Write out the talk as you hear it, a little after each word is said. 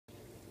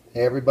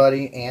Hey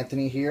everybody,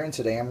 Anthony here, and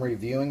today I'm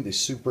reviewing the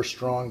Super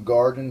Strong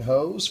Garden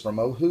Hose from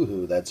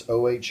Ohuhu. That's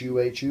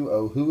O-H-U-H-U,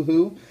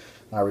 Ohuhu.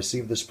 I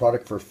received this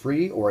product for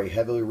free or a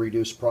heavily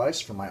reduced price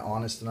for my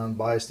honest and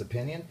unbiased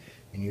opinion.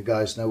 And you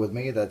guys know with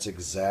me, that's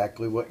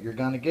exactly what you're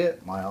going to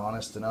get, my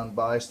honest and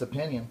unbiased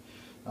opinion.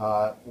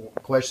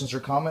 Questions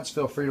or comments,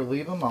 feel free to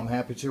leave them. I'm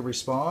happy to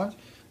respond.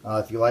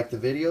 If you like the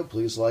video,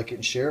 please like it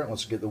and share it.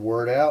 Let's get the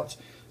word out.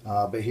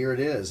 But here it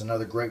is,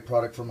 another great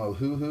product from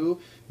Ohuhu.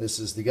 This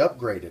is the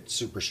upgraded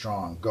Super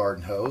Strong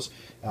Garden Hose.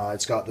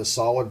 It's got the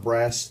solid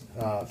brass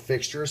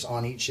fixtures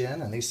on each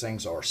end, and these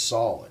things are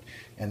solid.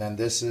 And then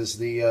this is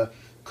the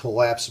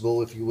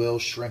collapsible, if you will,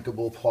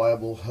 shrinkable,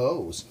 pliable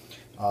hose.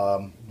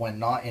 When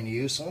not in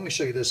use, so let me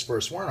show you this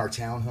first. We're in our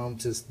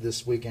townhome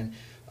this weekend,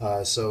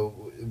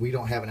 so we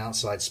don't have an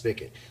outside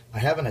spigot. I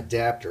have an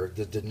adapter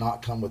that did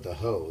not come with a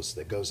hose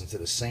that goes into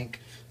the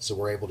sink, so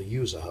we're able to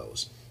use a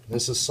hose.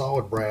 This is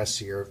solid brass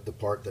here, the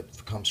part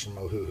that comes from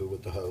Ohuhu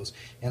with the hose.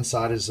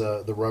 Inside is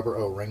the rubber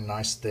O-ring,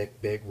 nice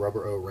thick big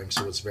rubber O-ring,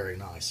 so it's very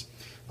nice.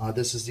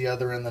 This is the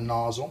other end, the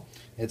nozzle.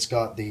 It's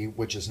got the,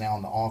 which is now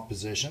in the off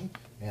position,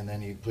 and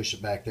then you push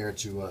it back there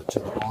to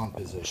the on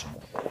position.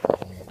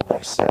 Let me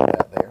reset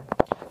that there.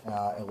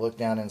 And look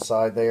down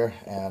inside there,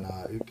 and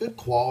good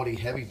quality,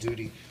 heavy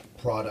duty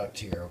product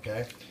here,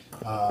 okay?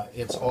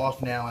 It's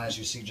off now, and as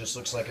you see, just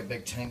looks like a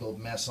big tangled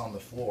mess on the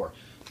floor.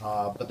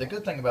 But the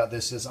good thing about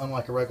this is,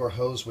 unlike a regular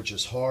hose, which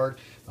is hard,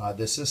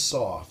 this is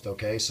soft,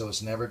 okay? So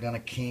it's never going to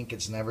kink,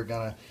 it's never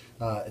going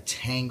to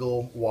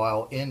tangle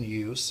while in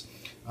use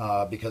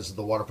because of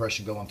the water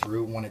pressure going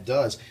through. When it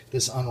does,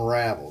 this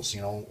unravels, you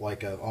know,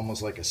 like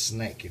almost like a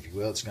snake, if you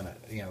will. It's going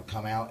to, you know,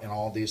 come out, and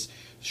all these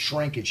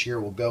shrinkage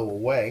here will go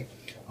away,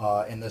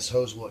 and this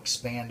hose will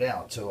expand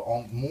out to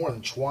more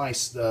than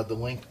twice the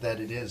length that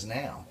it is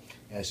now,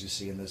 as you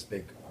see in this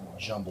big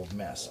jumbled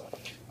mess.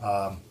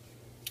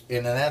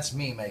 And then that's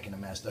me making a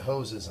mess. The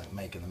hose isn't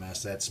making the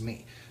mess, that's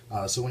me.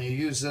 So when you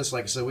use this,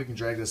 like I said, we can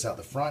drag this out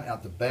the front,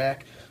 out the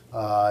back.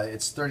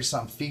 It's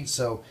 30-something feet,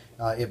 so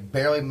it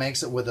barely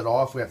makes it with it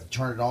off. We have to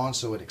turn it on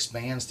so it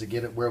expands to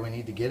get it where we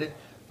need to get it.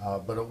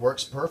 But it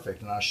works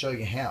perfect, and I'll show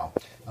you how.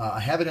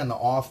 I have it in the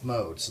off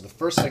mode. So the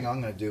first thing I'm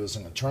going to do is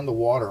I'm going to turn the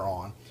water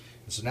on.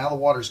 And so now the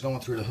water is going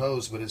through the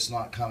hose, but it's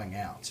not coming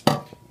out.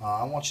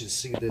 I want you to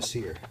see this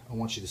here. I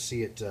want you to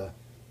see it.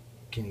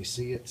 Can you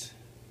see it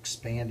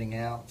expanding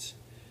out?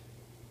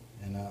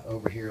 And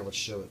over here, let's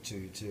show it to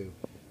you too.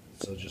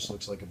 So it just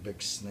looks like a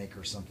big snake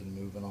or something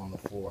moving on the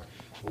floor.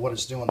 But what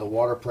it's doing, the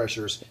water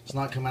pressures, it's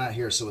not coming out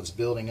here, so it's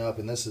building up,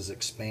 and this is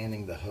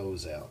expanding the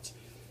hose out,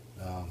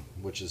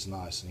 which is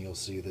nice. And you'll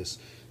see this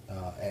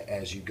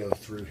as you go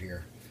through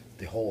here.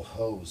 The whole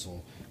hose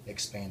will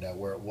expand out.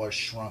 Where it was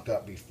shrunk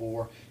up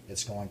before,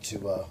 it's going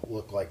to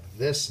look like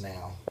this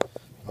now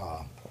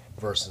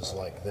versus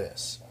like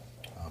this.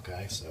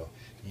 Okay, so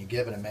you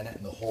give it a minute,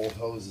 and the whole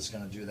hose is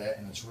going to do that,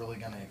 and it's really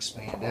going to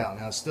expand out.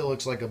 Now, it still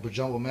looks like a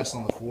jumbled mess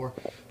on the floor,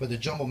 but the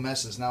jumbled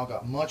mess has now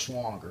got much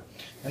longer.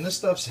 And this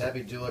stuff's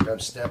heavy, too. Like, I'm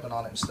stepping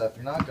on it and stuff.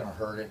 You're not going to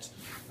hurt it.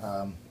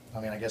 I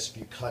mean, I guess if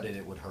you cut it,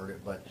 it would hurt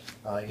it, but,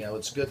 you know,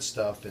 it's good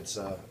stuff. It's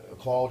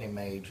quality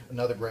made.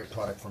 Another great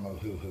product from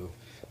Ohuhu.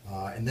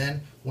 And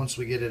then, once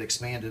we get it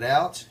expanded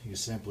out, you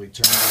simply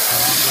turn this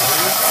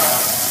on.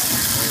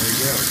 There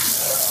you go.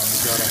 And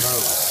you've got a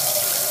hose.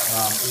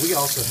 We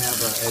also have,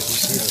 as you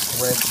see, the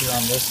threads here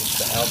on this.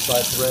 It's the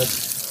outside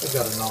threads. We've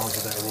got a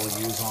nozzle that we'll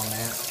use on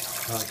that.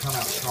 Come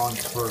out strong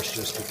at first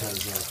just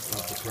because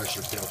of the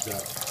pressure built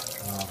up.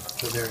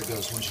 So there it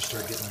goes once you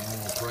start getting the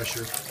normal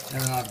pressure.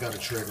 And then I've got a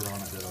trigger on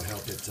it that'll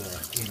help it,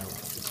 you know,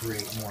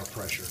 create more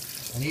pressure.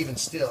 And even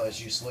still, as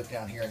you look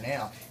down here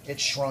now,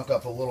 it's shrunk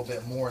up a little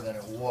bit more than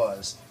it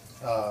was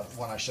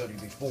when I showed you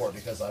before,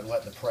 because I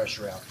let the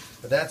pressure out.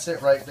 But that's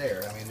it right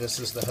there. I mean, this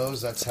is the hose.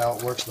 That's how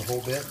it works the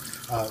whole bit.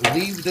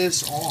 Leave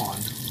this on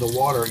the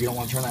water. You don't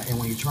want to turn that. And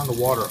when you turn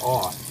the water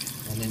off,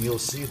 and then you'll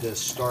see this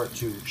start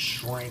to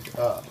shrink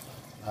up.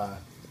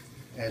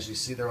 As you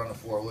see there on the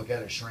floor, look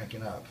at it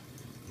shrinking up.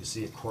 You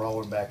see it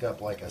crawling back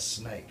up like a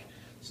snake.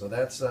 So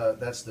that's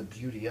the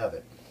beauty of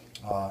it.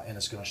 And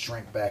it's going to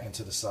shrink back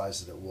into the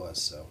size that it was.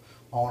 So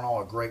all in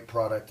all, a great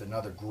product.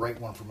 Another great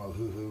one from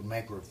Ohuhu,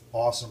 maker of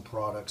awesome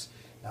products.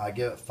 I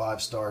give it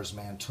 5 stars,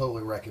 man.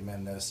 Totally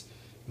recommend this.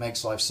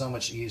 Makes life so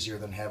much easier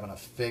than having a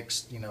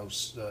fixed, you know,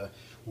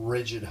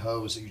 rigid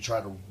hose that you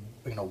try to,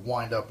 you know,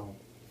 wind up or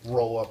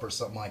roll up or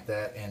something like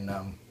that. And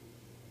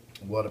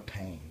what a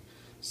pain.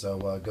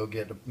 So go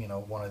get, you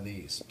know, one of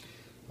these.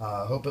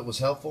 Hope it was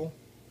helpful,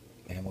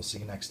 and we'll see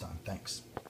you next time. Thanks.